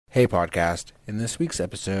Hey podcast, in this week's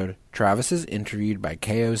episode, Travis is interviewed by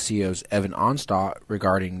KOCO's Evan Onstott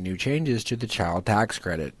regarding new changes to the child tax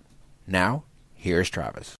credit. Now, here's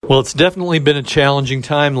Travis. Well, it's definitely been a challenging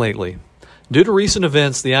time lately. Due to recent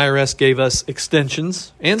events, the IRS gave us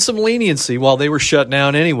extensions and some leniency while they were shut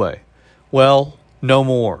down anyway. Well, no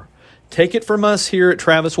more. Take it from us here at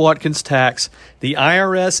Travis Watkins Tax, the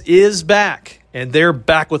IRS is back, and they're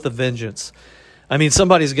back with a vengeance. I mean,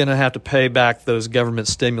 somebody's going to have to pay back those government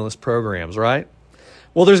stimulus programs, right?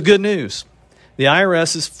 Well, there's good news. The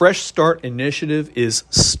IRS's Fresh Start initiative is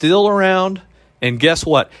still around, and guess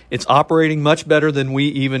what? It's operating much better than we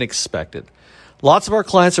even expected. Lots of our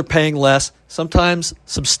clients are paying less, sometimes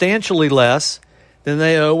substantially less, than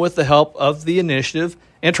they owe with the help of the initiative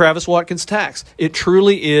and Travis Watkins Tax. It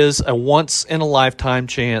truly is a once-in-a-lifetime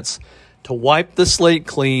chance to wipe the slate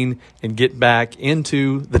clean and get back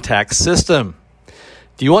into the tax system.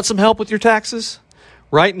 Do you want some help with your taxes?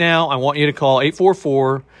 Right now, I want you to call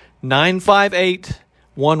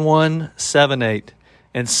 844-958-1178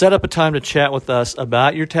 and set up a time to chat with us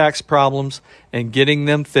about your tax problems and getting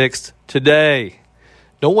them fixed today.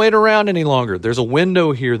 Don't wait around any longer. There's a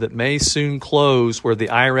window here that may soon close where the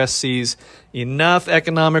IRS sees enough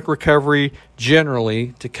economic recovery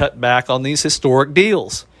generally to cut back on these historic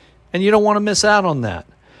deals. And you don't want to miss out on that.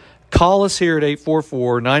 Call us here at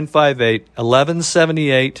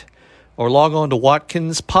 844-958-1178 or log on to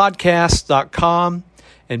watkinspodcast.com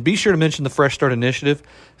and be sure to mention the Fresh Start Initiative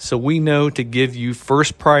so we know to give you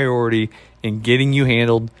first priority in getting you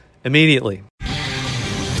handled immediately.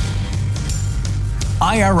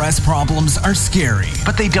 IRS problems are scary,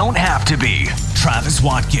 but they don't have to be. Travis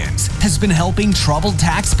Watkins has been helping troubled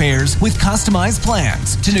taxpayers with customized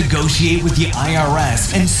plans to negotiate with the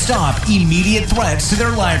IRS and stop immediate threats to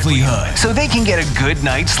their livelihood so they can get a good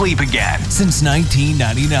night's sleep again since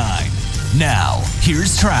 1999. Now,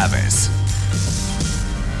 here's Travis.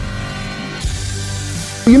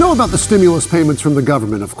 You know about the stimulus payments from the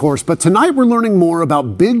government, of course, but tonight we're learning more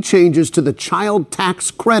about big changes to the child tax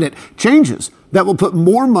credit. Changes that will put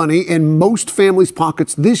more money in most families'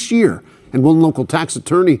 pockets this year. And one local tax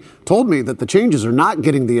attorney told me that the changes are not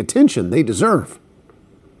getting the attention they deserve.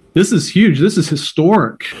 This is huge. This is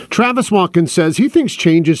historic. Travis Watkins says he thinks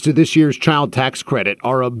changes to this year's child tax credit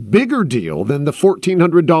are a bigger deal than the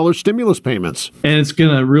 $1,400 stimulus payments. And it's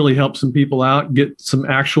going to really help some people out, get some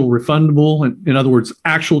actual refundable, in other words,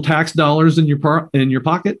 actual tax dollars in your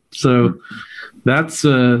pocket. So that's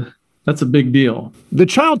a big deal. The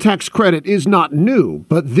child tax credit is not new,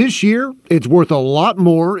 but this year it's worth a lot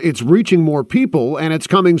more, it's reaching more people, and it's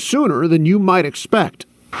coming sooner than you might expect.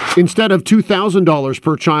 Instead of $2,000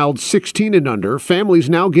 per child 16 and under, families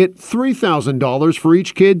now get $3,000 for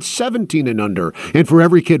each kid 17 and under. And for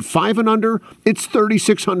every kid 5 and under, it's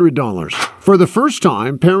 $3,600. For the first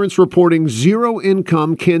time, parents reporting zero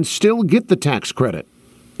income can still get the tax credit.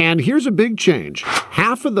 And here's a big change.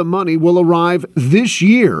 Half of the money will arrive this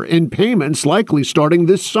year in payments likely starting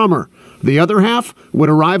this summer. The other half would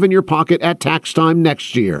arrive in your pocket at tax time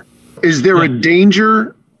next year. Is there a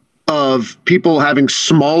danger of people having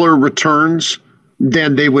smaller returns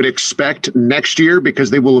than they would expect next year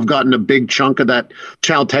because they will have gotten a big chunk of that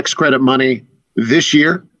child tax credit money this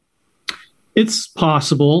year? It's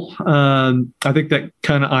possible. I think that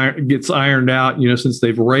kind of gets ironed out, since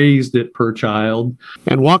they've raised it per child.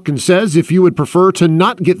 And Watkins says if you would prefer to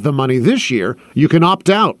not get the money this year, you can opt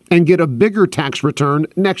out and get a bigger tax return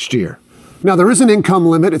next year. Now, there is an income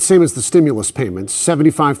limit. It's same as the stimulus payments,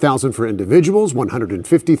 $75,000 for individuals,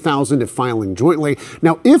 $150,000 if filing jointly.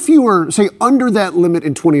 Now, if you were, say, under that limit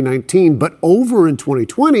in 2019, but over in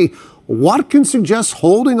 2020, Watkins suggests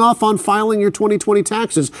holding off on filing your 2020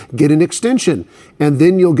 taxes, get an extension, and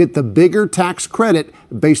then you'll get the bigger tax credit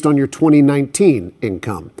based on your 2019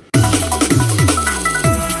 income.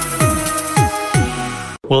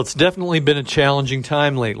 Well, it's definitely been a challenging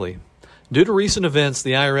time lately. Due to recent events,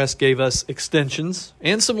 the IRS gave us extensions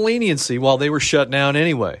and some leniency while they were shut down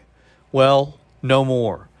anyway. Well, no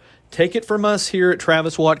more. Take it from us here at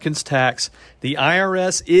Travis Watkins Tax, the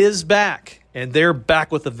IRS is back, and they're back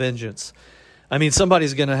with a vengeance. I mean,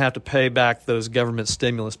 somebody's going to have to pay back those government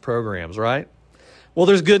stimulus programs, right? Well,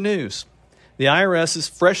 there's good news. The IRS's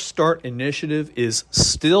Fresh Start initiative is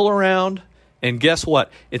still around, and guess what?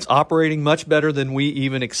 It's operating much better than we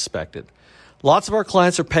even expected. Lots of our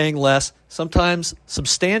clients are paying less, sometimes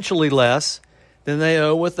substantially less, than they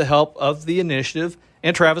owe with the help of the initiative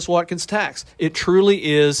and Travis Watkins Tax. It truly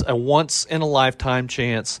is a once-in-a-lifetime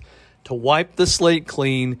chance to wipe the slate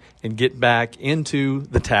clean and get back into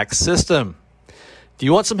the tax system. Do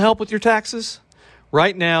you want some help with your taxes?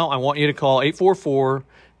 Right now, I want you to call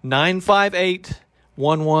 844-958-1178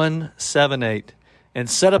 888-844-1178 and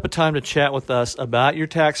set up a time to chat with us about your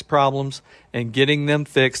tax problems and getting them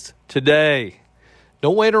fixed today.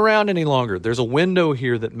 Don't wait around any longer. There's a window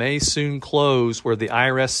here that may soon close where the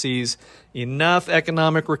IRS sees enough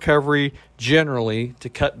economic recovery generally to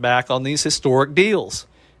cut back on these historic deals.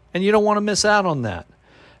 And you don't want to miss out on that.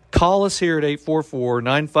 Call us here at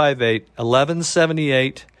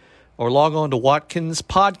 844-958-1178 or log on to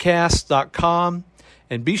watkinspodcast.com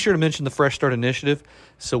and be sure to mention the Fresh Start Initiative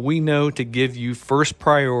so we know to give you first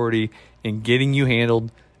priority in getting you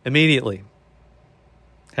handled immediately.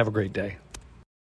 Have a great day.